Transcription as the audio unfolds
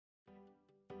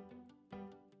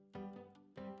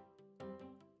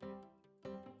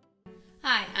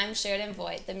Hi, I'm Sheridan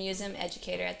Voigt, the museum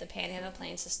educator at the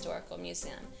Panhandle-Plains Historical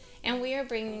Museum, and we are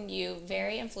bringing you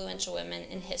very influential women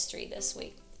in history this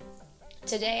week.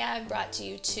 Today I've brought to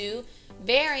you two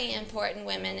very important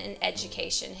women in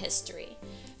education history.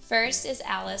 First is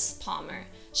Alice Palmer.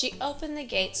 She opened the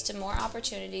gates to more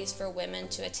opportunities for women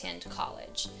to attend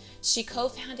college. She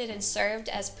co-founded and served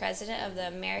as president of the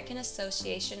American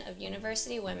Association of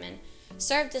University Women,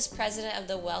 served as president of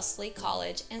the Wellesley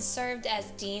College, and served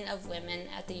as dean of women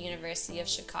at the University of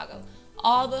Chicago,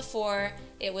 all before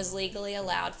it was legally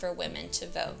allowed for women to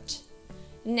vote.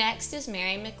 Next is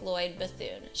Mary McLeod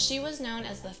Bethune. She was known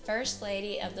as the First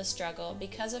Lady of the struggle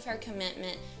because of her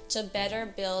commitment to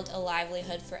better build a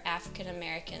livelihood for African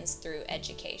Americans through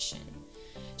education.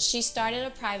 She started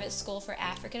a private school for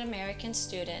African American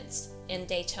students in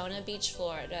Daytona Beach,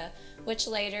 Florida, which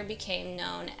later became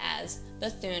known as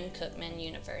Bethune-Cookman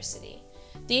University.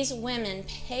 These women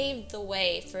paved the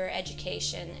way for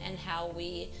education and how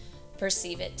we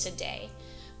perceive it today.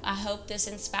 I hope this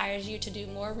inspires you to do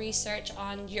more research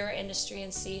on your industry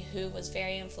and see who was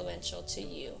very influential to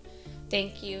you.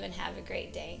 Thank you and have a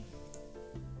great day.